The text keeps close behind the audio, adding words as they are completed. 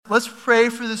Let's pray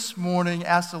for this morning,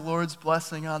 ask the Lord's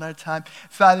blessing on our time.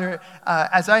 Father,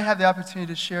 as I have the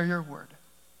opportunity to share your word,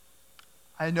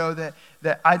 I know that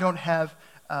I don't have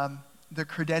the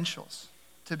credentials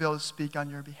to be able to speak on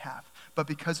your behalf. But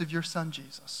because of your son,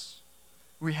 Jesus,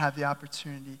 we have the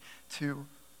opportunity to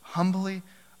humbly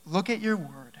look at your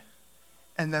word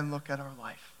and then look at our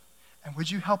life. And would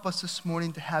you help us this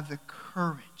morning to have the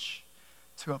courage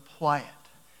to apply it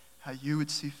how you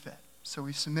would see fit? So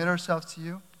we submit ourselves to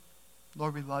you.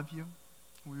 Lord, we love you.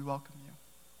 We welcome you.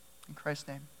 In Christ's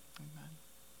name, amen.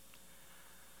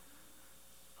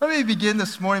 Let me begin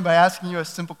this morning by asking you a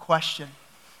simple question.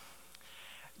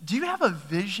 Do you have a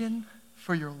vision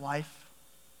for your life?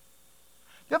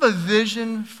 Do you have a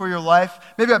vision for your life?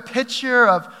 Maybe a picture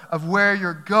of where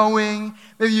you're going.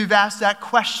 Maybe you've asked that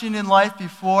question in life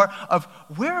before of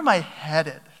where am I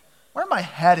headed? Where am I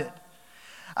headed?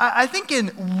 I think in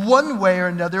one way or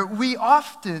another, we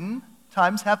oftentimes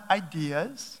have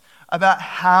ideas about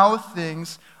how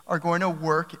things are going to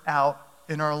work out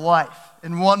in our life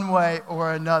in one way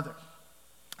or another.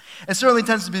 It certainly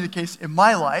tends to be the case in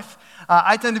my life.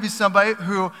 I tend to be somebody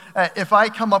who, if I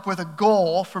come up with a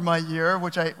goal for my year,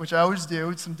 which I always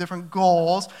do, some different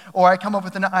goals, or I come up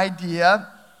with an idea,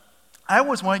 I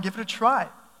always want to give it a try.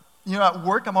 You know, at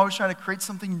work, I'm always trying to create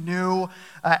something new.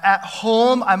 At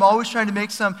home, I'm always trying to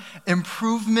make some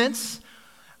improvements.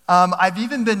 I've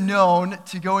even been known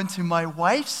to go into my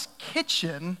wife's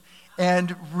kitchen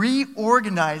and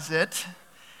reorganize it,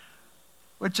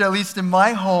 which at least in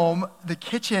my home, the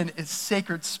kitchen is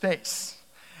sacred space.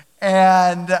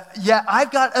 And yet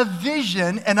I've got a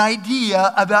vision, an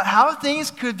idea about how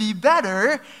things could be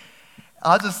better.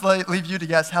 I'll just leave you to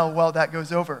guess how well that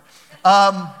goes over.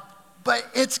 But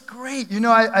it's great. You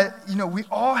know, we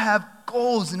all have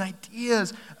goals and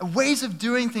ideas, ways of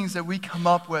doing things that we come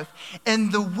up with. And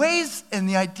the ways and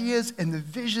the ideas and the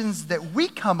visions that we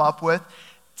come up with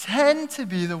tend to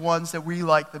be the ones that we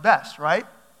like the best, right?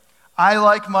 I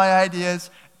like my ideas,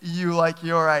 you like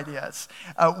your ideas.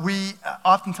 We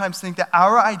oftentimes think that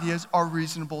our ideas are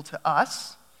reasonable to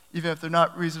us, even if they're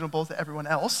not reasonable to everyone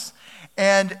else.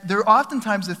 And they're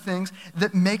oftentimes the things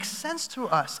that make sense to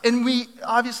us. And we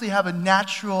obviously have a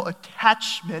natural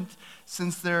attachment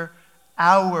since they're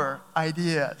our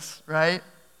ideas, right?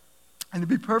 And to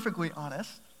be perfectly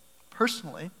honest,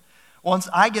 personally, once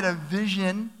I get a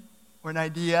vision or an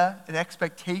idea, an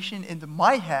expectation into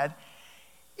my head,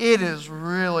 it is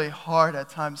really hard at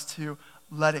times to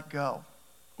let it go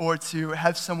or to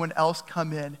have someone else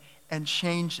come in and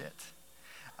change it.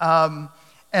 And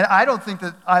I don't think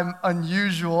that I'm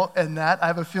unusual in that. I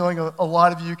have a feeling a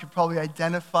lot of you could probably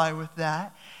identify with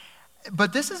that.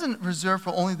 But this isn't reserved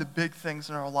for only the big things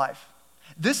in our life.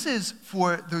 This is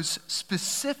for those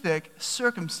specific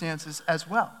circumstances as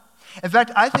well. In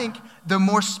fact, I think the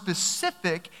more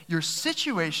specific your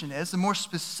situation is, the more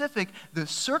specific the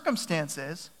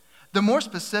circumstances, the more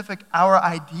specific our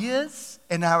ideas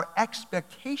and our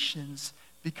expectations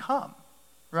become,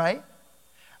 right?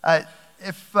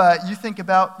 If you think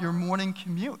about your morning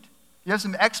commute, you have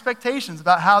some expectations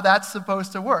about how that's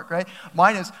supposed to work, right?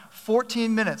 Mine is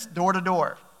 14 minutes door to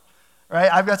door,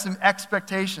 right? I've got some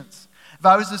expectations. If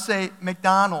I was to say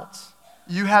McDonald's,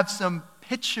 you have some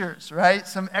pictures, right?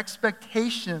 Some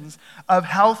expectations of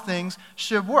how things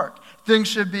should work. Things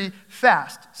should be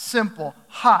fast, simple,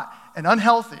 hot, and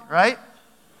unhealthy, right?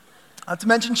 Not to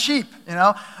mention cheap, you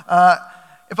know?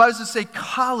 If I was to say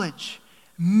college,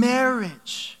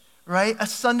 marriage, right? A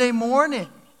Sunday morning,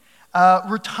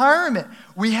 retirement.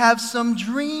 We have some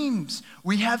dreams.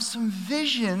 We have some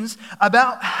visions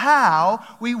about how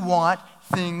we want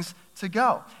things to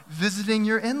go. Visiting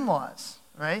your in-laws,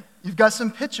 right? You've got some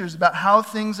pictures about how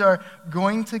things are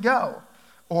going to go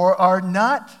or are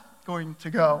not going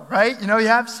to go, right? You know, you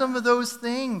have some of those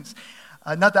things.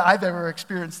 Not that I've ever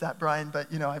experienced that, Brian,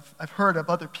 but, you know, I've heard of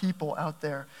other people out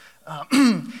there.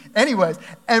 Anyways,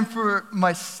 and for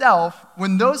myself,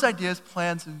 when those ideas,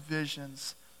 plans, and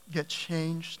visions get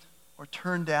changed or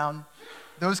turned down,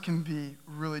 those can be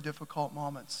really difficult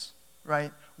moments,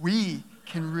 right? We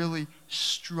can really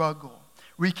struggle.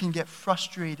 We can get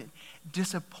frustrated,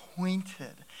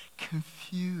 disappointed,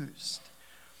 confused.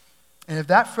 And if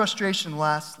that frustration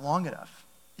lasts long enough,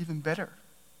 even better,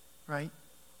 right?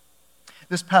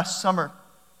 This past summer,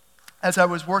 as I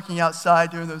was working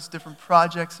outside doing those different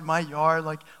projects in my yard,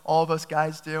 like all of us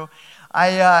guys do,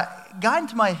 I got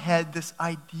into my head this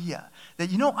idea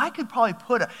that, I could probably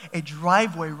put a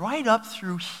driveway right up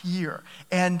through here,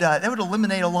 and that would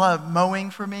eliminate a lot of mowing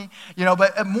for me,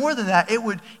 but more than that, it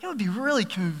would be really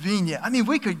convenient. I mean,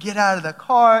 we could get out of the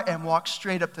car and walk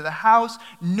straight up to the house,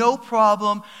 no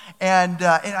problem, and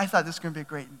I thought this is going to be a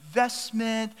great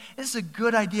investment. This is a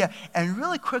good idea. And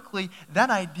really quickly, that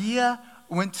idea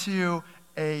went to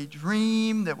a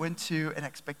dream, that went to an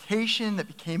expectation, that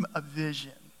became a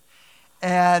vision.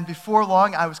 And before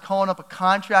long, I was calling up a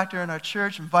contractor in our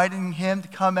church, inviting him to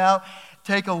come out,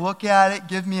 take a look at it,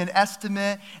 give me an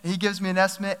estimate. And he gives me an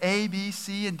estimate, A, B,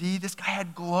 C, and D. This guy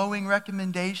had glowing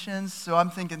recommendations, so I'm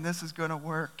thinking this is going to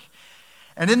work.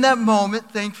 And in that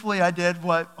moment, thankfully, I did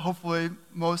what hopefully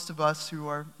most of us who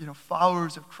are,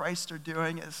 followers of Christ are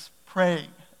doing, is praying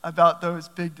about those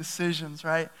big decisions,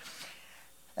 right?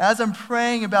 As I'm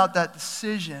praying about that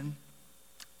decision,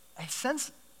 I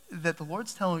sense that the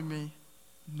Lord's telling me,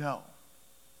 no.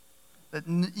 That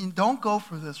don't go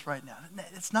for this right now.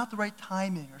 It's not the right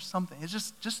timing or something.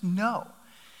 It's just no.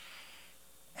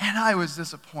 And I was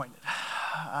disappointed.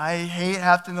 I hate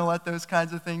having to let those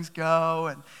kinds of things go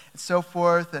and so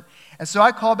forth. And so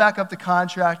I called back up the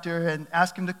contractor and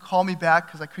asked him to call me back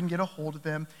because I couldn't get a hold of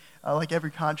him. Like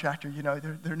every contractor,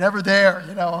 they're never there,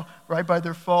 right by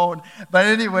their phone. But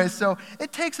anyway, so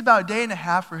it takes about a day and a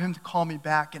half for him to call me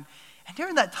back. And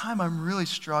during that time, I'm really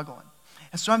struggling.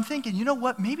 And so I'm thinking, you know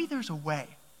what, maybe there's a way.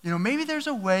 Maybe there's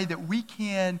a way that we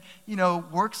can,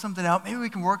 work something out. Maybe we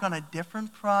can work on a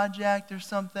different project or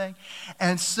something.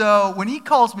 And so when he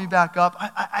calls me back up,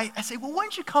 I say, well, why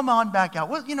don't you come on back out?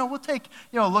 We'll take,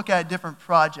 a look at a different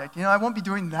project. I won't be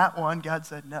doing that one. God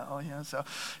said no, so,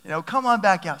 come on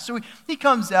back out. So he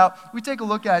comes out. We take a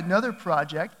look at another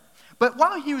project. But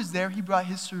while he was there, he brought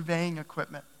his surveying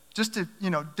equipment just to,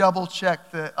 double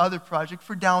check the other project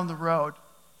for down the road.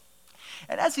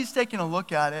 And as he's taking a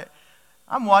look at it,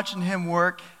 I'm watching him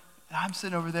work, and I'm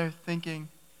sitting over there thinking,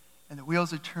 and the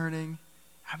wheels are turning.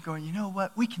 I'm going, you know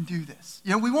what? We can do this.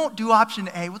 We won't do option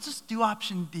A. We'll just do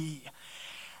option D.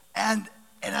 And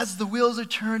as the wheels are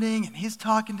turning, and he's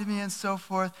talking to me and so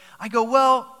forth, I go,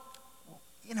 well,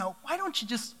 why don't you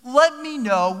just let me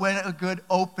know when a good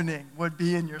opening would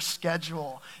be in your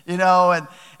schedule, And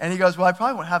he goes, well, I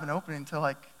probably won't have an opening until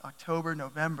like October,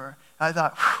 November. And I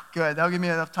thought, good, that'll give me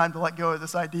enough time to let go of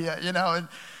this idea, and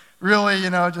really,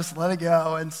 just let it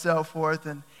go and so forth.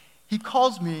 And he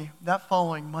calls me that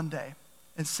following Monday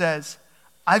and says,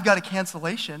 I've got a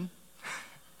cancellation.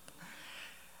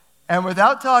 And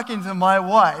without talking to my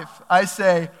wife, I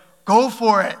say, go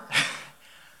for it.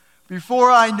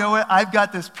 Before I know it, I've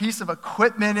got this piece of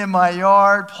equipment in my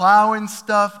yard, plowing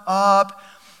stuff up,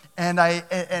 and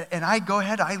I go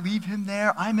ahead, I leave him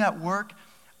there, I'm at work.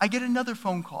 I get another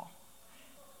phone call.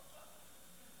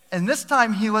 And this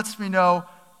time he lets me know,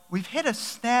 we've hit a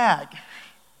snag.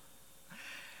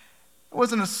 It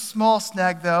wasn't a small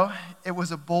snag, though. It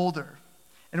was a boulder.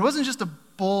 And it wasn't just a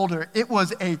boulder. It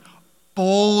was a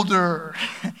boulder.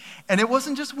 And it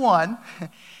wasn't just one.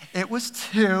 It was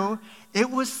two. It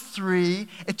was three.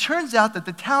 It turns out that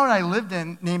the town I lived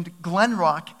in, named Glen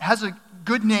Rock, has a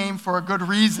good name for a good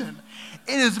reason.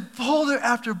 It is boulder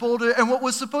after boulder. And what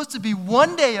was supposed to be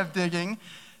one day of digging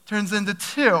turns into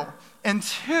two. And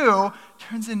two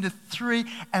turns into three.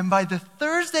 And by the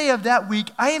Thursday of that week,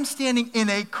 I am standing in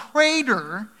a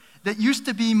crater that used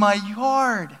to be my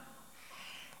yard.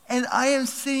 And I am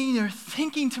sitting there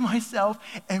thinking to myself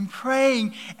and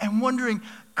praying and wondering,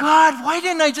 God, why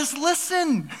didn't I just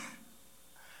listen?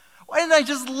 Why didn't I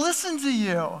just listen to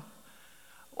you?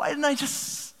 Why didn't I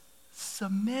just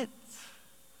submit?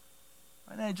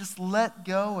 Why didn't I just let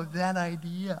go of that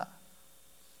idea?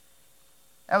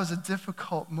 That was a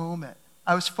difficult moment.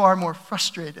 I was far more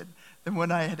frustrated than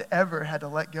when I had ever had to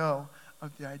let go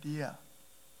of the idea.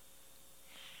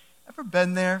 Ever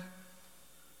been there?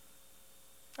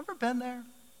 Ever been there?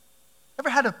 Ever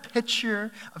had a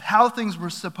picture of how things were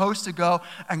supposed to go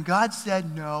and God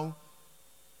said no?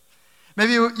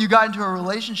 Maybe you got into a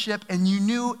relationship and you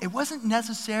knew it wasn't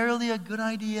necessarily a good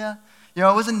idea. It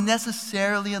wasn't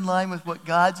necessarily in line with what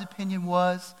God's opinion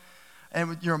was. And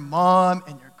with your mom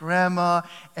and your grandma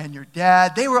and your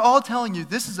dad, they were all telling you,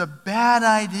 this is a bad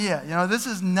idea. This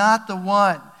is not the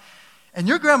one. And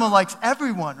your grandma likes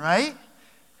everyone, right?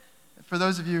 For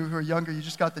those of you who are younger, you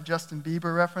just got the Justin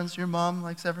Bieber reference. Your mom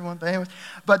likes everyone. But anyways,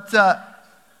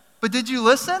 but did you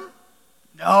listen?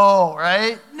 No,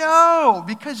 right? No,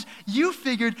 because you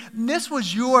figured this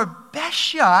was your best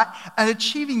shot at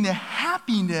achieving the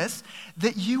happiness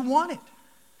that you wanted,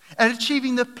 at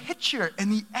achieving the picture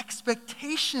and the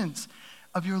expectations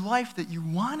of your life that you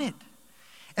wanted.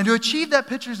 And to achieve that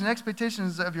pictures and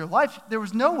expectations of your life, there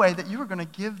was no way that you were going to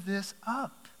give this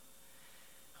up.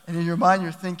 And in your mind,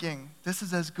 you're thinking, this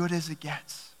is as good as it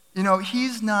gets.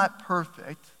 He's not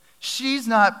perfect. She's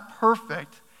not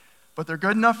perfect, but they're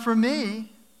good enough for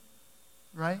me,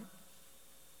 right?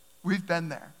 We've been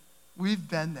there. We've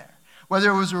been there. Whether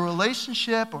it was a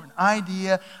relationship or an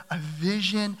idea, a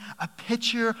vision, a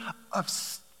picture of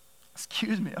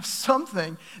something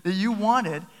that you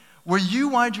wanted, where you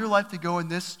wanted your life to go in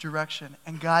this direction,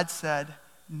 and God said,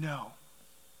 no.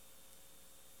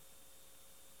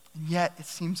 And yet, it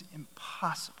seems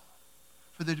impossible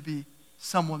for there to be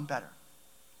someone better,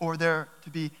 or there to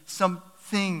be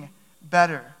something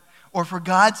better, or for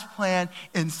God's plan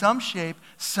in some shape,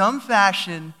 some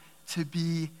fashion to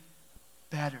be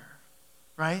better,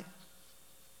 right?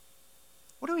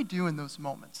 What do we do in those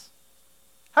moments?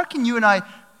 How can you and I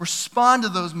respond to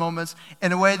those moments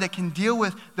in a way that can deal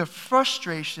with the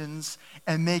frustrations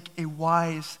and make a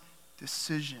wise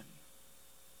decision?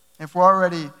 If we're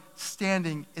already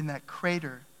standing in that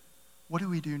crater, what do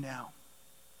we do now?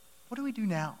 What do we do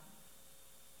now?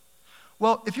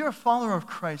 Well, if you're a follower of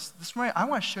Christ, this morning I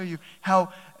want to show you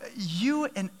how you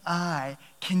and I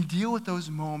can deal with those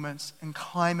moments and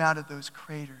climb out of those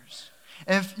craters.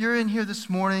 And if you're in here this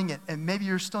morning and maybe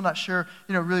you're still not sure,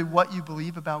 really what you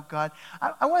believe about God,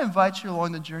 I want to invite you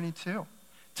along the journey too,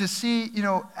 to see,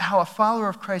 how a follower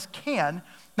of Christ can,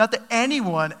 not that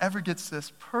anyone ever gets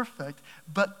this perfect,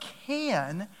 but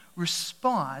can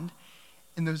respond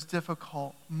in those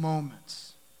difficult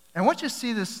moments. And I want you to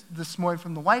see this morning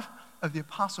from the life of the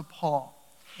Apostle Paul.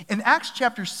 In Acts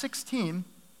chapter 16,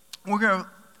 we're going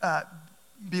to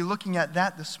be looking at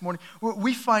that this morning.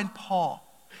 We find Paul.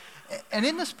 And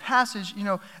in this passage,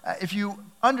 if you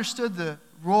understood the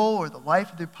role or the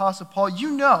life of the Apostle Paul,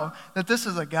 you know that this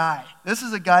is a guy. This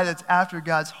is a guy that's after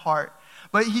God's heart.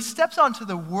 But he steps onto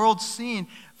the world scene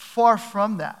far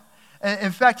from that.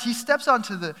 In fact, he steps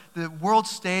onto the world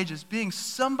stage as being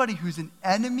somebody who's an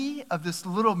enemy of this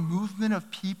little movement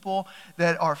of people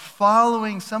that are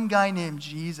following some guy named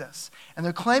Jesus. And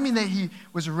they're claiming that he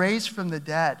was raised from the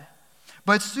dead.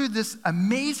 But it's through this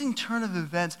amazing turn of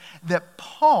events that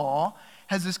Paul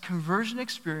has this conversion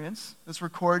experience that's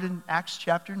recorded in Acts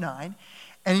chapter 9.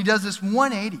 And he does this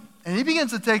 180. And he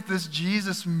begins to take this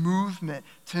Jesus movement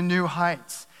to new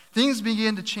heights. Things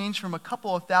begin to change from a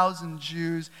couple of thousand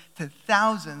Jews to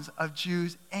thousands of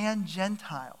Jews and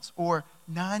Gentiles, or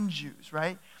non-Jews,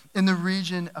 right, in the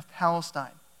region of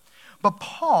Palestine. But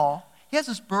Paul, he has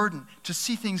this burden to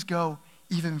see things go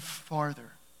even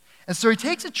farther. And so he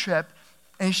takes a trip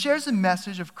and he shares the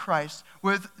message of Christ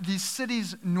with these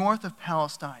cities north of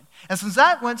Palestine. And since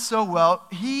that went so well,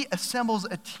 he assembles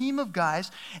a team of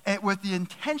guys with the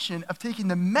intention of taking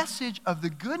the message of the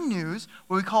good news,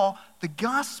 what we call the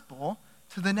gospel,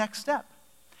 to the next step.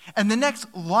 And the next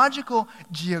logical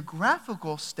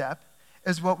geographical step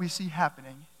is what we see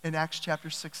happening in Acts chapter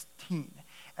 16.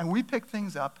 And we pick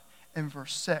things up in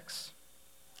verse 6.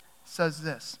 It says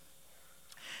this.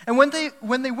 And when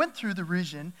they went through the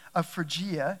region of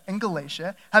Phrygia and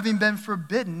Galatia, having been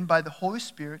forbidden by the Holy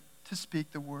Spirit to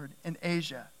speak the word in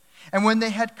Asia. And when they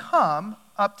had come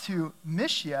up to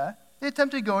Mysia, they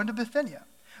attempted to go into Bithynia.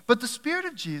 But the Spirit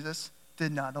of Jesus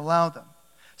did not allow them.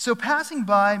 So passing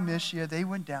by Mysia, they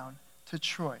went down to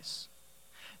Troas.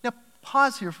 Now,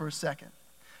 pause here for a second.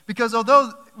 Because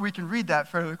although we can read that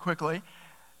fairly quickly,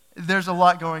 there's a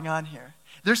lot going on here.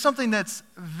 There's something that's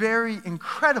very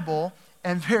incredible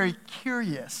and very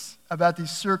curious about these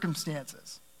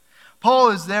circumstances. Paul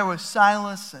is there with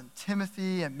Silas and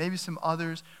Timothy and maybe some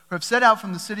others who have set out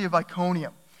from the city of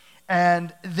Iconium.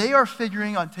 And they are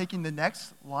figuring on taking the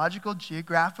next logical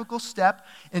geographical step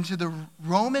into the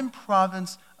Roman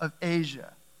province of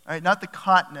Asia. Right? Not the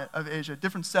continent of Asia, a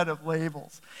different set of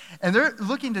labels. And they're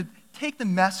looking to take the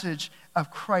message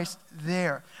of Christ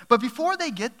there. But before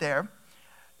they get there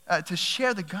to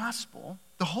share the gospel,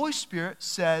 the Holy Spirit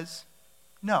says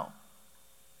no.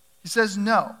 He says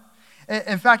no.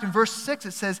 In fact, in verse 6,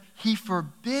 it says he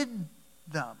forbid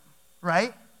them,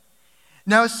 right?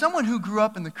 Now, as someone who grew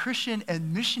up in the Christian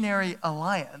and Missionary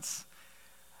Alliance,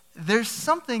 there's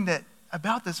something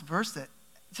about this verse that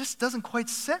just doesn't quite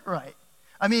sit right.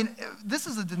 I mean, this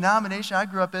is a denomination I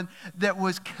grew up in that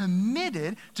was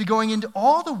committed to going into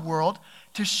all the world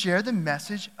to share the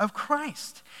message of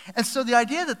Christ. And so the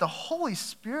idea that the Holy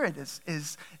Spirit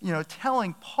is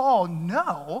telling Paul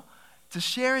no to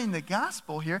sharing the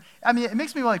gospel here, I mean, it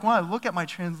makes me want to look at my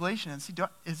translation and see,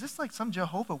 is this like some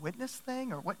Jehovah Witness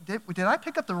thing? Or what? Did I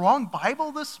pick up the wrong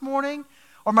Bible this morning?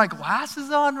 Are my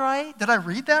glasses on right? Did I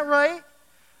read that right?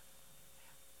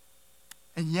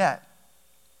 And yet,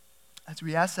 as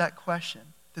we ask that question,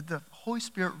 did the Holy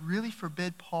Spirit really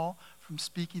forbid Paul from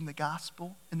speaking the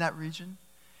gospel in that region?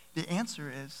 The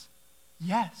answer is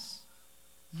yes.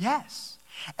 Yes.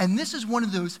 And this is one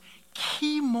of those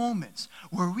key moments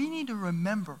where we need to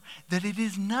remember that it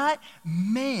is not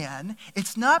man,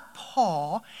 it's not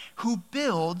Paul who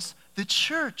builds the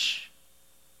church.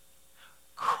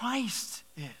 Christ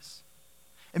is.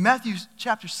 In Matthew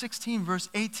chapter 16, verse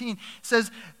 18, it says,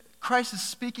 Christ is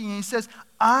speaking and he says,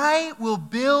 I will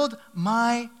build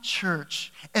my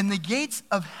church, and the gates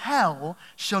of hell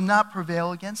shall not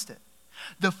prevail against it.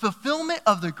 The fulfillment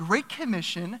of the Great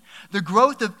Commission, the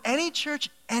growth of any church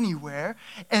anywhere,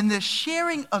 and the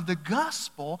sharing of the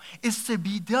gospel is to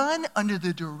be done under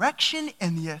the direction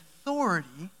and the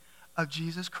authority of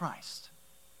Jesus Christ.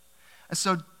 And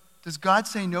so, does God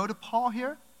say no to Paul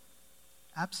here?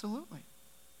 Absolutely.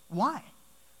 Why?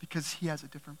 Because he has a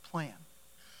different plan.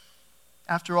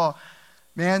 After all,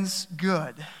 man's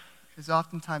good is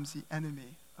oftentimes the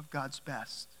enemy of God's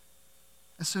best.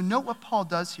 And so note what Paul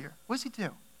does here. What does he do?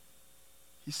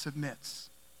 He submits.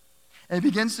 And he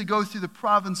begins to go through the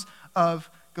province of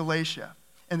Galatia,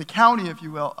 and the county, if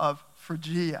you will, of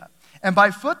Phrygia. And by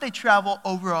foot they travel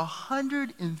over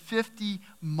 150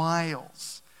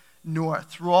 miles north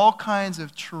through all kinds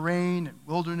of terrain and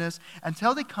wilderness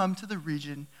until they come to the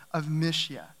region of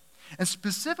Mysia. And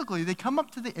specifically, they come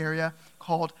up to the area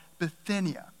called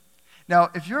Bithynia. Now,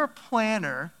 if you're a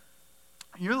planner,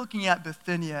 you're looking at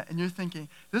Bithynia and you're thinking,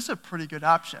 this is a pretty good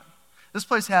option. This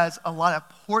place has a lot of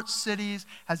port cities,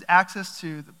 has access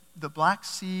to the Black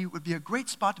Sea, would be a great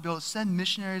spot to be able to send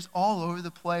missionaries all over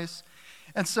the place.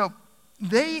 And so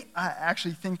they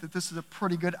actually think that this is a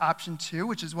pretty good option too,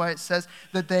 which is why it says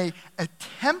that they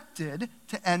attempted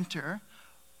to enter,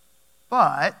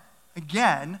 but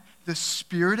again, the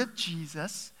Spirit of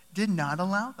Jesus did not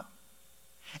allow them.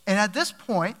 And at this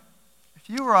point, if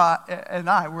you and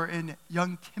I were in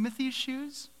young Timothy's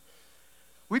shoes,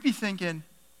 we'd be thinking,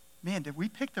 man, did we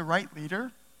pick the right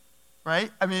leader?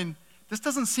 Right? I mean, this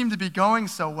doesn't seem to be going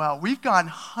so well. We've gone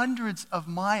hundreds of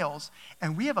miles,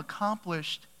 and we have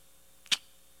accomplished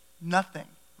nothing,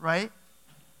 right?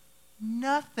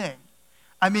 Nothing.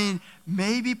 I mean,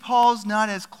 maybe Paul's not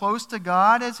as close to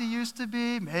God as he used to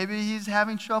be. Maybe he's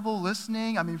having trouble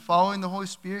listening. I mean, following the Holy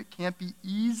Spirit can't be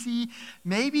easy.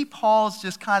 Maybe Paul's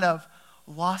just kind of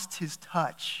lost his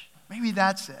touch. Maybe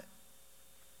that's it.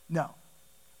 No,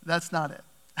 that's not it.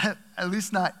 At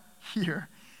least not here.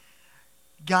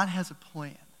 God has a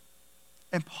plan.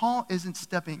 And Paul isn't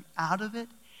stepping out of it.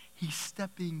 He's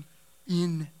stepping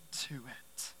into it.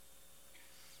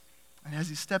 And as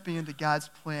he's stepping into God's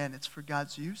plan, it's for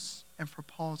God's use and for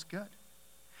Paul's good.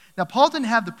 Now, Paul didn't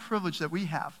have the privilege that we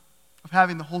have of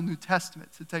having the whole New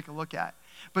Testament to take a look at.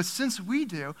 But since we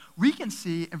do, we can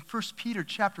see in 1 Peter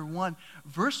chapter 1,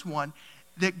 verse 1,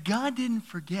 that God didn't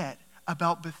forget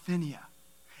about Bithynia.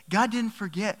 God didn't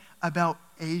forget about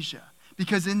Asia.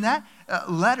 Because in that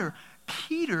letter,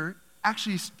 Peter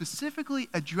actually specifically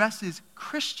addresses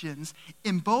Christians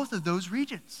in both of those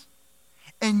regions.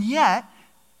 And yet,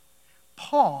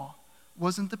 Paul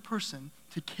wasn't the person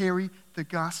to carry the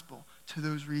gospel to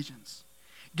those regions.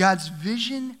 God's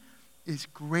vision is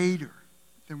greater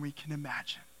than we can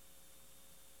imagine.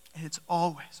 And it's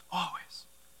always, always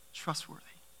trustworthy.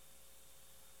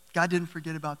 God didn't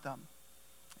forget about them.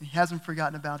 And he hasn't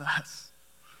forgotten about us.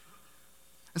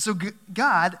 And so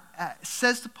God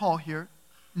says to Paul here,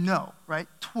 no, right?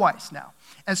 Twice now.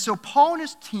 And so Paul and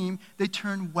his team, they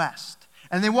turn west.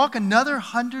 And they walk another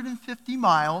 150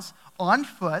 miles on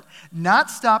foot, not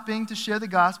stopping to share the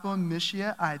gospel in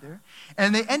Mysia either.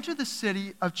 And they enter the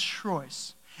city of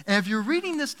Troas. And if you're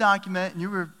reading this document and you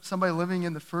were somebody living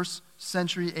in the first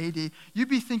century AD, you'd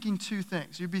be thinking two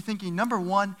things. You'd be thinking, number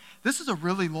one, this is a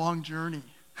really long journey.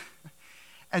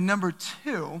 And number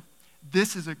two,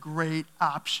 this is a great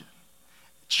option.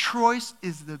 Troas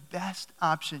is the best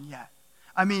option yet.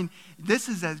 I mean, this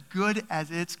is as good as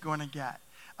it's going to get.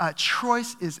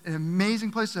 Troas is an amazing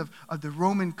place of the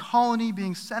Roman colony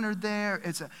being centered there.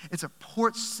 It's a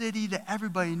port city that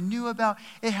everybody knew about.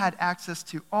 It had access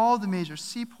to all the major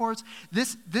seaports.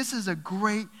 This is a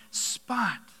great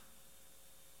spot.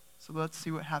 So let's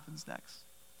see what happens next.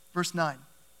 Verse 9.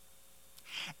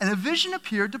 And a vision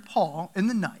appeared to Paul in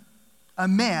the night. A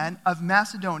man of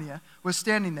Macedonia was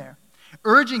standing there,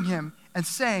 urging him and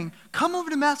saying, "Come over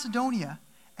to Macedonia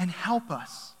and help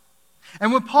us."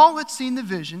 And when Paul had seen the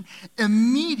vision,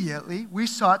 immediately we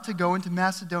sought to go into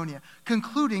Macedonia,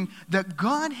 concluding that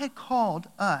God had called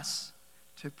us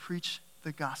to preach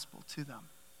the gospel to them.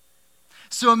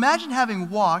 So imagine having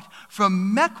walked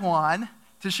from Mequon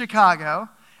to Chicago,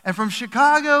 and from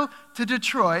Chicago to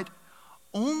Detroit,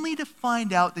 only to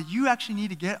find out that you actually need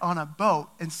to get on a boat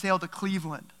and sail to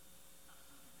Cleveland.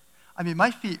 I mean,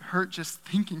 my feet hurt just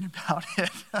thinking about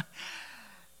it.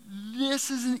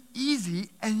 This isn't easy,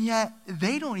 and yet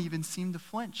they don't even seem to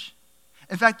flinch.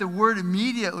 In fact, the word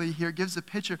immediately here gives a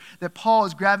picture that Paul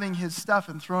is grabbing his stuff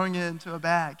and throwing it into a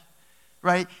bag,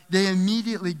 right? They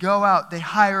immediately go out. They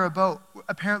hire a boat.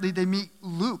 Apparently, they meet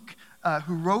Luke,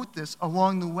 who wrote this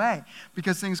along the way,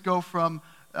 because things go from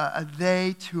a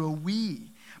they to a we.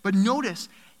 But notice,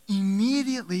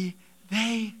 immediately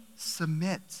they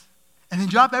submit. And they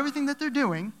drop everything that they're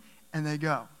doing, and they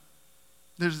go.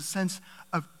 There's a sense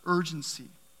of urgency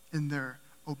in their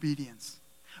obedience.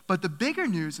 But the bigger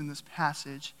news in this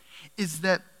passage is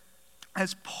that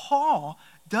as Paul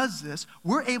does this,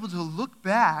 we're able to look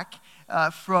back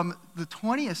from the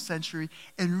 20th century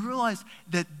and realize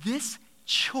that this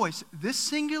choice, this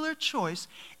singular choice,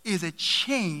 is a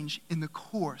change in the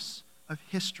course of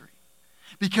history.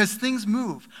 Because things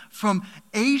move from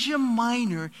Asia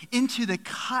Minor into the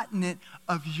continent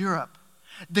of Europe.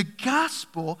 The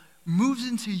gospel moves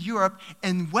into Europe,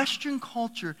 and Western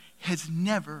culture has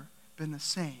never been the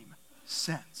same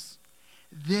since.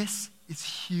 This is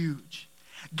huge.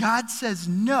 God says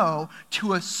no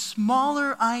to a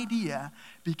smaller idea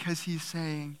because he's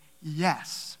saying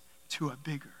yes to a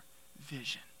bigger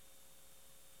vision.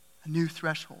 A new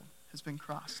threshold has been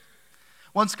crossed.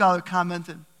 One scholar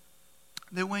commented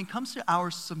that when it comes to our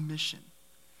submission,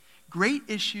 great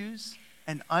issues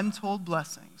and untold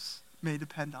blessings may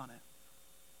depend on it.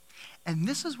 And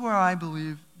this is where I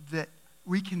believe that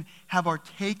we can have our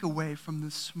takeaway from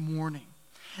this morning.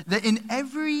 That in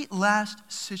every last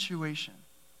situation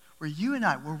where you and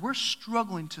I, where we're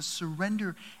struggling to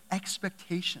surrender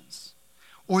expectations,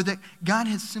 or that God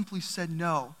has simply said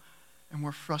no and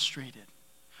we're frustrated,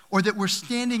 or that we're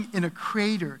standing in a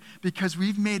crater because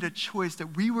we've made a choice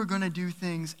that we were going to do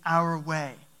things our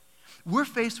way, we're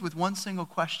faced with one single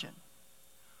question.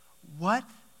 What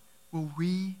will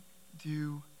we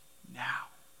do now?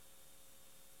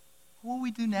 What will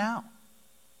we do now?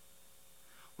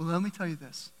 Well, let me tell you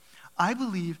this. I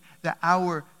believe that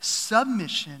our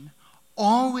submission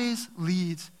always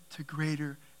leads to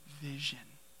greater vision.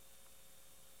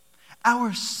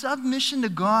 Our submission to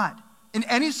God in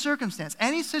any circumstance,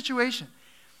 any situation,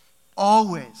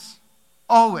 always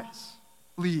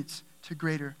leads to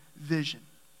greater vision.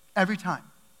 Every time.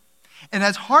 And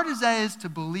as hard as that is to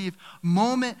believe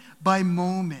moment by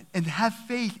moment and have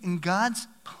faith in God's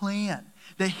plan,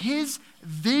 that his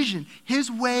vision,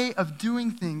 his way of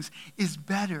doing things is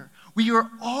better, we are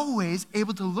always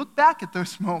able to look back at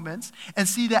those moments and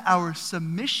see that our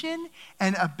submission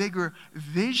and a bigger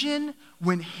vision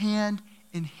went hand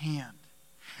in hand.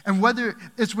 And whether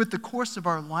it's with the course of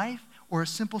our life or a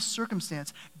simple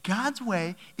circumstance, God's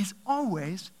way is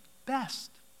always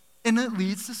best. And it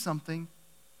leads to something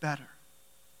better.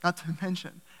 Not to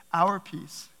mention our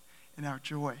peace and our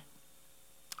joy.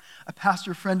 A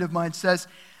pastor friend of mine says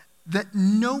that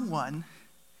no one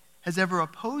has ever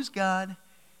opposed God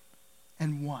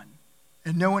and won.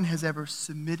 And no one has ever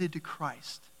submitted to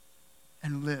Christ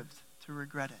and lived to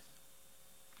regret it.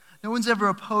 No one's ever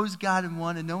opposed God and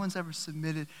won, and no one's ever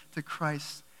submitted to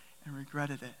Christ and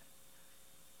regretted it.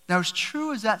 Now, as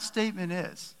true as that statement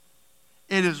is,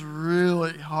 it is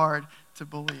really hard to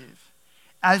believe.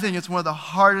 I think it's one of the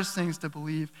hardest things to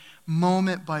believe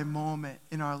moment by moment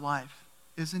in our life,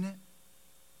 isn't it?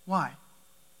 Why?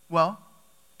 Well,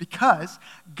 because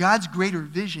God's greater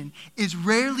vision is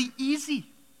rarely easy.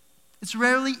 It's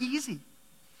rarely easy.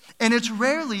 And it's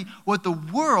rarely what the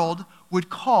world would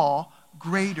call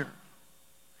greater,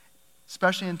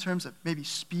 especially in terms of maybe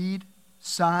speed,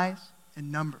 size,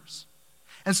 and numbers.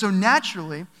 And so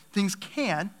naturally, things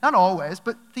can, not always,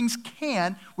 but things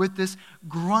can, with this,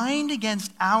 grind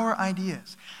against our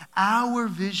ideas, our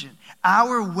vision,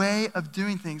 our way of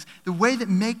doing things, the way that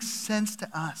makes sense to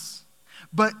us.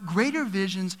 But greater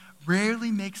visions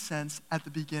rarely make sense at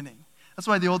the beginning. That's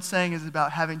why the old saying is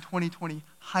about having 20/20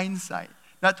 hindsight,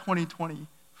 not 20/20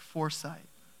 foresight,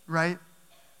 right?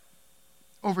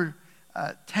 Over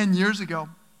 10 years ago,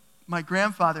 my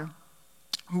grandfather,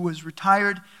 who was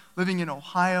retired, living in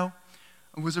Ohio,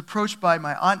 was approached by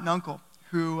my aunt and uncle,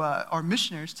 who are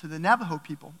missionaries to the Navajo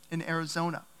people in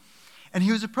Arizona. And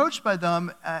he was approached by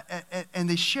them, and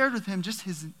they shared with him just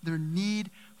their need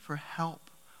for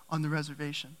help on the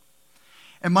reservation.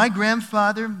 And my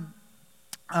grandfather,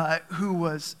 who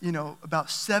was, about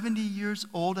 70 years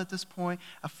old at this point,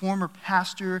 a former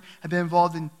pastor, had been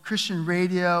involved in Christian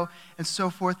radio and so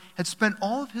forth, had spent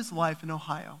all of his life in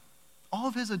Ohio, all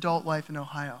of his adult life in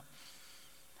Ohio.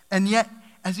 And yet,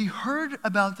 as he heard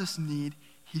about this need,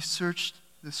 he searched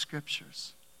the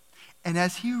scriptures. And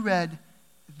as he read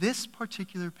this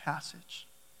particular passage,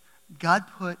 God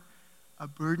put a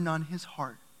burden on his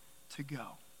heart to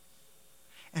go.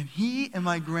 And he and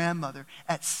my grandmother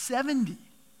at 70,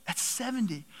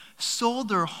 sold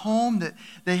their home that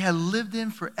they had lived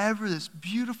in forever, this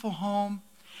beautiful home,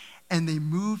 and they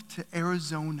moved to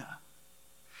Arizona.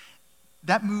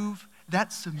 That move,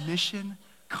 that submission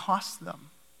cost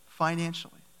them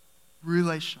financially,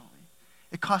 relationally.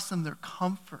 It cost them their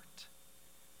comfort.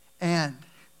 And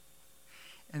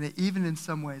it even in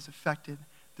some ways affected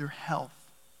their health.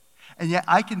 And yet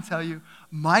I can tell you,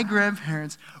 my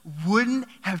grandparents wouldn't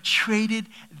have traded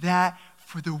that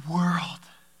for the world.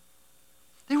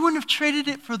 They wouldn't have traded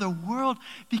it for the world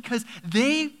because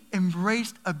they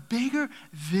embraced a bigger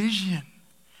vision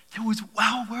that was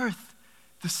well worth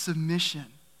the submission.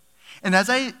 And as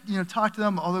I talk to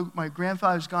them, although my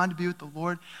grandfather's gone to be with the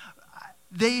Lord,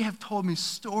 they have told me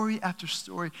story after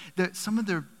story that some of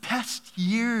their best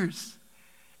years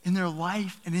in their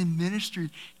life and in ministry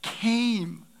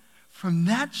came from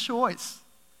that choice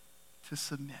to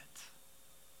submit,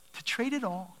 to trade it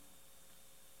all,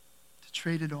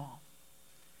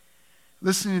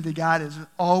 Listening to God is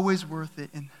always worth it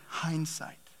in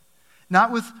hindsight,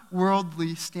 not with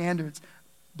worldly standards,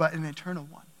 but an eternal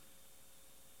one.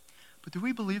 But do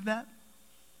we believe that?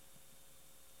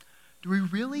 Do we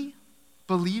really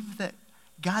believe that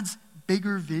God's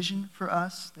bigger vision for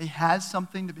us, that he has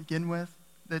something to begin with,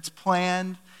 that's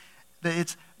planned, that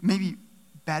it's maybe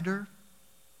better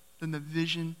than the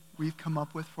vision we've come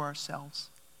up with for ourselves?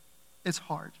 It's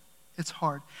hard.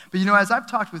 But as I've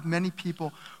talked with many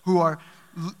people who are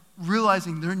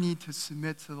realizing their need to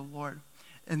submit to the Lord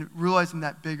and realizing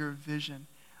that bigger vision,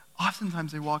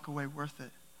 oftentimes they walk away worth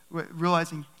it,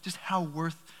 realizing just how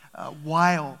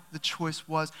worthwhile the choice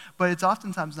was. But it's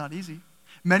oftentimes not easy.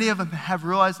 Many of them have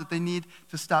realized that they need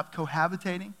to stop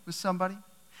cohabitating with somebody.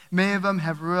 Many of them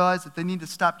have realized that they need to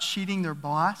stop cheating their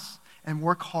boss and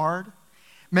work hard.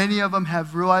 Many of them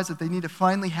have realized that they need to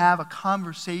finally have a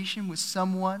conversation with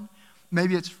someone.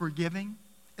 Maybe it's forgiving.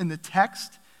 In the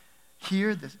text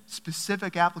here, the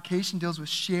specific application deals with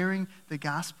sharing the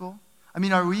gospel.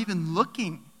 Are we even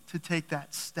looking to take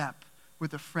that step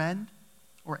with a friend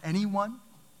or anyone?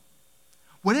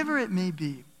 Whatever it may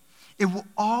be, it will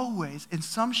always, in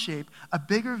some shape, a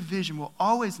bigger vision will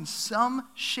always, in some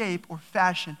shape or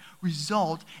fashion,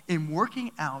 result in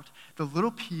working out the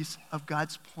little piece of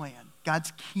God's plan,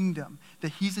 God's kingdom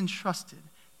that he's entrusted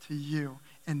to you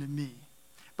and to me.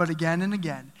 But again and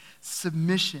again,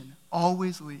 submission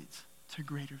always leads to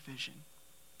greater vision.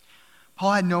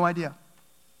 Paul had no idea.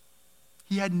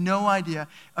 He had no idea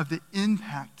of the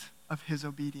impact of his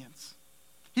obedience.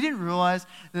 He didn't realize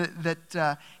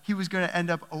that he was going to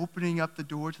end up opening up the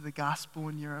door to the gospel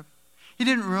in Europe. He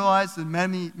didn't realize the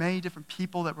many different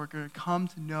people that were going to come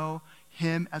to know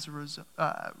him as a result,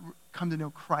 come to know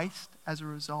Christ as a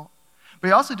result. But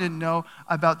he also didn't know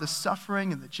about the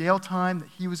suffering and the jail time that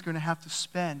he was going to have to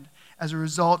spend as a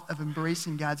result of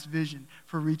embracing God's vision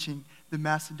for reaching the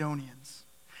Macedonians.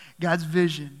 God's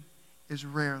vision is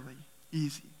rarely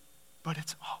easy, but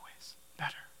it's always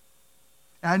better.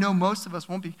 And I know most of us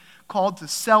won't be called to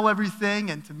sell everything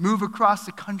and to move across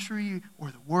the country or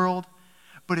the world,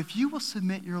 but if you will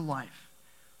submit your life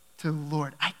to the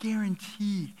Lord, I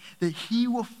guarantee that he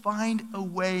will find a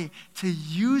way to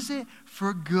use it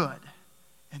for good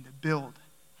and to build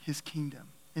his kingdom.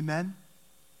 Amen?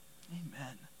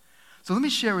 Amen. So let me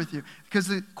share with you, because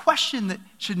the question that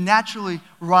should naturally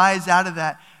rise out of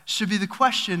that should be the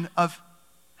question of,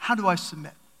 how do I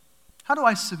submit? How do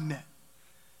I submit?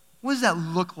 What does that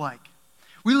look like?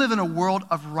 We live in a world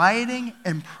of rioting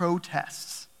and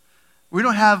protests. We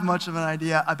don't have much of an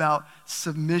idea about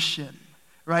submission,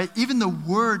 right? Even the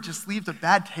word just leaves a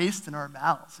bad taste in our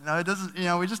mouths. It doesn't,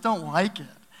 we just don't like it.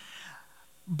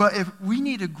 But if we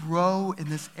need to grow in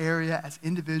this area as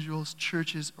individuals,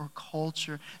 churches, or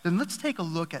culture, then let's take a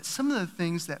look at some of the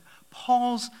things that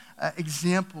Paul's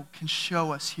example can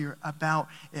show us here about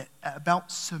it,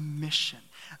 about submission.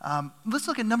 Let's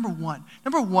look at number one.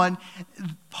 Number one,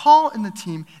 Paul and the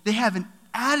team, they have an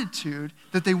attitude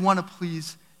that they want to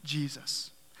please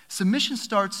Jesus. Submission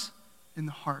starts in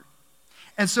the heart.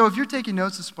 And so if you're taking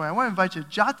notes this morning, I want to invite you to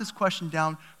jot this question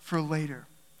down for later.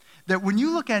 That when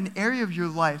you look at an area of your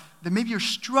life that maybe you're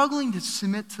struggling to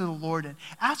submit to the Lord in,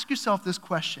 ask yourself this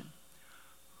question: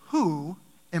 who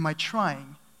am I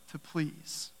trying to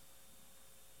please?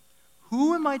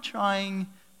 Who am I trying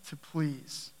to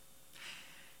please?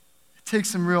 It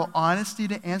takes some real honesty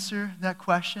to answer that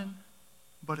question,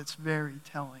 but it's very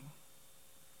telling.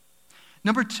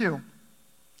 Number two,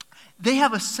 they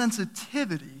have a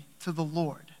sensitivity to the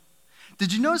Lord.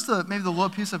 Did you notice maybe the little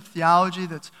piece of theology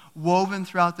that's woven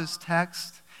throughout this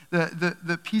text?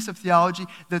 The piece of theology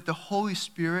that the Holy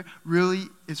Spirit really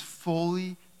is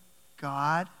fully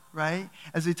God, right?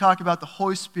 As they talk about the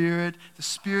Holy Spirit, the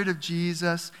Spirit of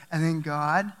Jesus, and then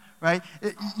God, right?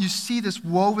 You see this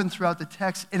woven throughout the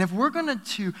text. And if we're going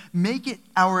to make it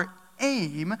our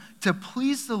aim to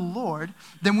please the Lord,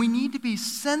 then we need to be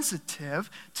sensitive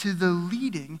to the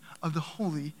leading of the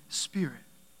Holy Spirit.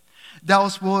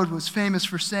 Dallas Willard was famous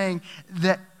for saying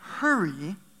that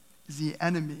hurry is the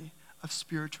enemy of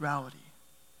spirituality.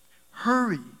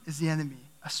 Hurry is the enemy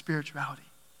of spirituality.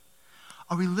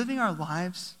 Are we living our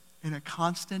lives in a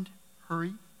constant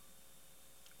hurry?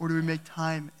 Or do we make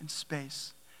time and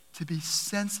space to be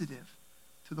sensitive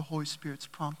to the Holy Spirit's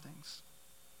promptings?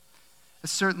 It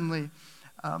certainly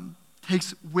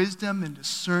takes wisdom and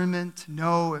discernment to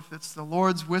know if it's the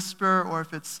Lord's whisper or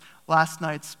if it's last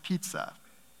night's pizza.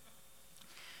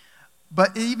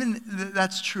 But even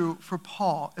that's true for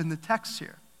Paul in the text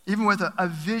here. Even with a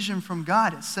vision from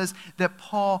God, it says that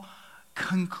Paul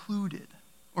concluded,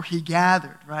 or he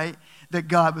gathered, right, that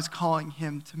God was calling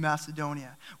him to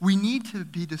Macedonia. We need to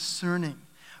be discerning,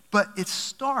 but it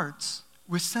starts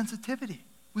with sensitivity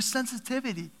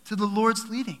to the Lord's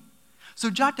leading. So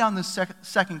jot down this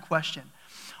second question.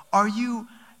 Are you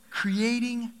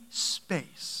creating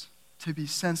space to be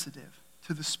sensitive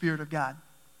to the Spirit of God?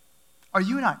 Are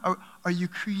you and I, are you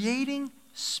creating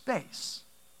space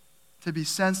to be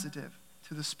sensitive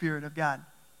to the Spirit of God?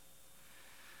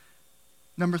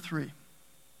 Number 3,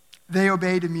 they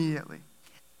obeyed immediately.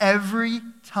 Every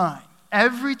time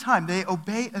they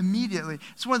obey immediately.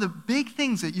 It's one of the big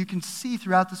things that you can see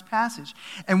throughout this passage.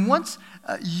 And once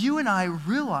you and I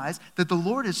realize that the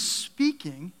Lord is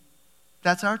speaking,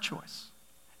 that's our choice.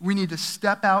 We need to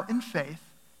step out in faith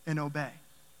and obey.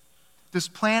 Does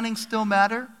planning still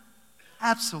matter?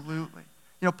 Absolutely.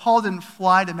 Paul didn't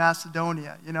fly to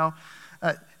Macedonia.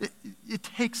 It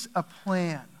takes a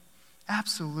plan.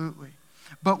 Absolutely.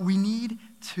 But we need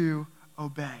to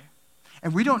obey.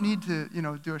 And we don't need to,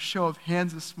 do a show of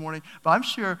hands this morning, but I'm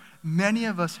sure many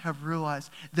of us have realized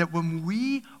that when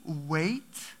we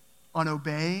wait on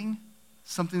obeying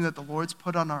something that the Lord's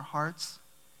put on our hearts,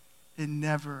 it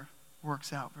never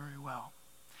works out very well.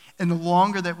 And the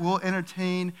longer that we'll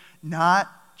entertain not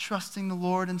trusting the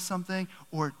Lord in something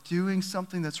or doing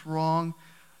something that's wrong,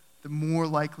 the more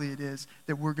likely it is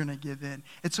that we're going to give in.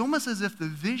 It's almost as if the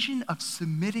vision of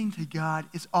submitting to God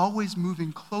is always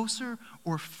moving closer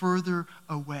or further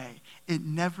away. It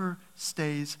never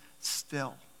stays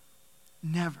still.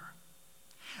 Never.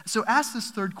 So ask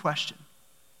this third question.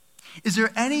 Is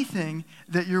there anything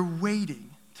that you're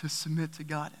waiting to submit to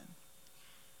God in?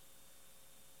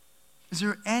 Is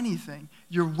there anything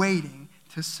you're waiting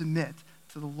to submit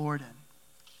to the Lord in?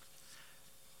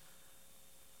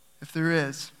 If there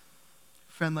is,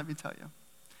 friend, let me tell you,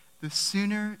 the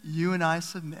sooner you and I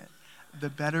submit, the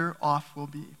better off we'll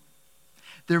be.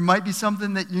 There might be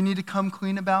something that you need to come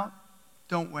clean about.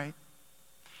 Don't wait.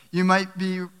 You might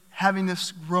be having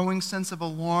this growing sense of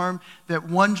alarm that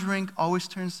one drink always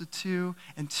turns to 2,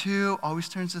 and 2 always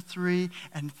turns to 3,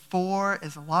 and 4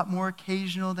 is a lot more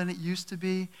occasional than it used to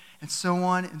be, and so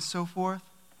on and so forth.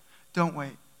 Don't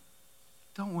wait.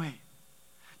 Don't wait.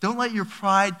 Don't let your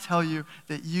pride tell you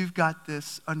that you've got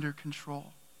this under control.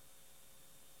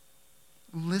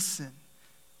 Listen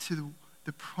to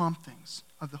the promptings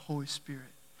of the Holy Spirit.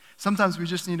 Sometimes we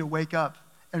just need to wake up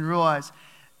and realize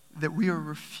that we are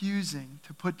refusing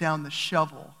to put down the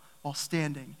shovel while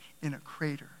standing in a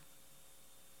crater.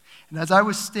 And as I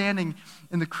was standing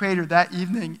in the crater that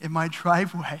evening in my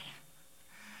driveway,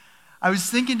 I was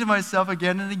thinking to myself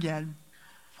again and again,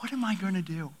 what am I going to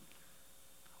do?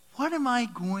 What am I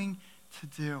going to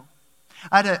do?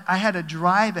 I had a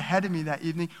drive ahead of me that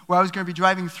evening where I was going to be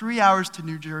driving 3 hours to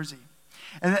New Jersey.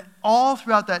 And all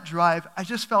throughout that drive, I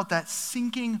just felt that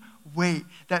sinking weight,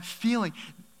 that feeling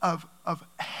of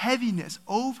heaviness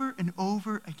over and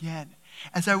over again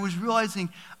as I was realizing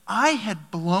I had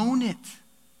blown it.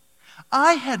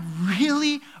 I had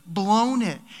really blown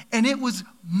it. And it was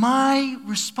my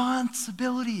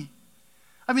responsibility.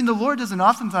 I mean, the Lord doesn't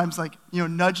oftentimes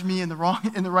nudge me in the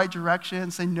right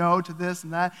direction, say no to this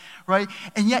and that, right?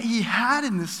 And yet he had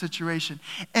in this situation.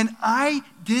 And I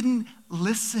didn't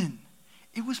listen.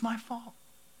 It was my fault.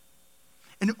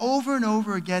 And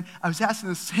over again, I was asking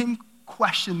the same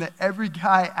question that every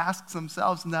guy asks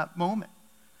themselves in that moment.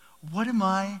 What am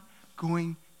I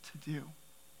going to do?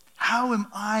 How am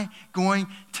I going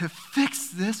to fix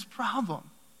this problem?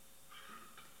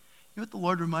 You know what the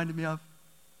Lord reminded me of?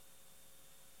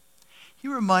 He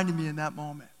reminded me in that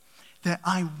moment that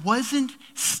I wasn't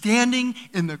standing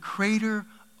in the crater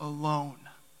alone.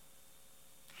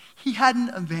 He hadn't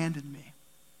abandoned me.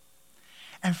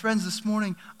 And friends, this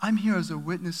morning, I'm here as a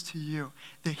witness to you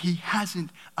that he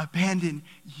hasn't abandoned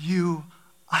you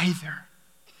either.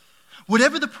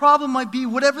 Whatever the problem might be,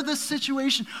 whatever the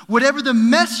situation, whatever the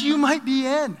mess you might be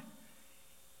in,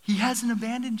 he hasn't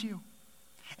abandoned you.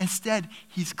 Instead,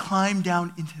 he's climbed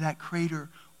down into that crater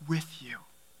with you.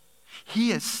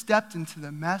 He has stepped into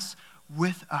the mess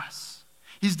with us.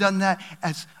 He's done that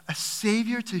as a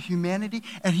savior to humanity,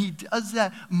 and he does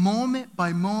that moment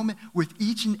by moment with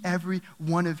each and every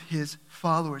one of his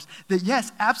followers. That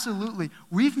yes, absolutely,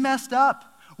 we've messed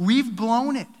up. We've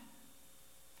blown it.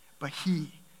 But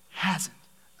he hasn't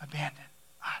abandoned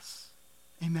us.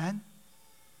 Amen?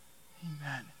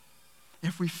 Amen.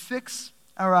 If we fix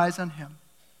our eyes on him,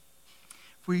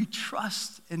 if we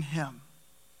trust in him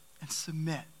and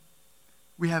submit,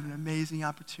 we have an amazing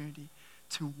opportunity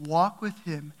to walk with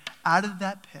him out of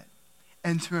that pit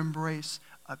and to embrace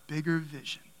a bigger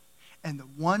vision. And the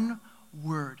one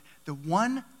word, the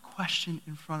one question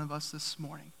in front of us this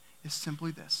morning is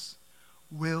simply this: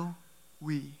 will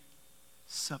we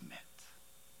submit?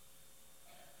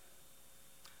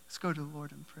 Let's go to the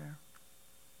Lord in prayer.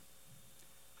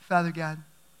 Father God,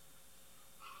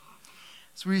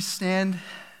 as we stand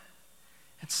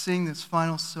and sing this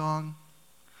final song,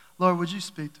 Lord, would you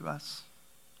speak to us?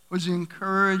 Would you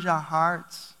encourage our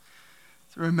hearts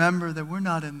to remember that we're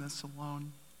not in this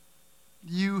alone?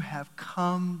 You have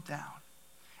come down,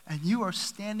 and you are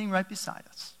standing right beside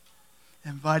us,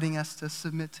 inviting us to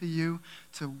submit to you,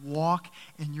 to walk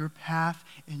in your path,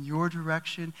 in your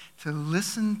direction, to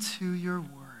listen to your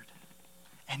word,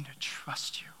 and to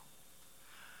trust you.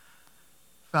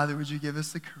 Father, would you give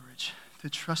us the courage to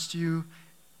trust you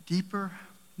deeper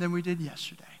than we did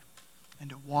yesterday, and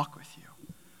to walk with you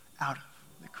out of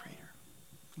the crater.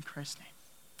 In Christ's name.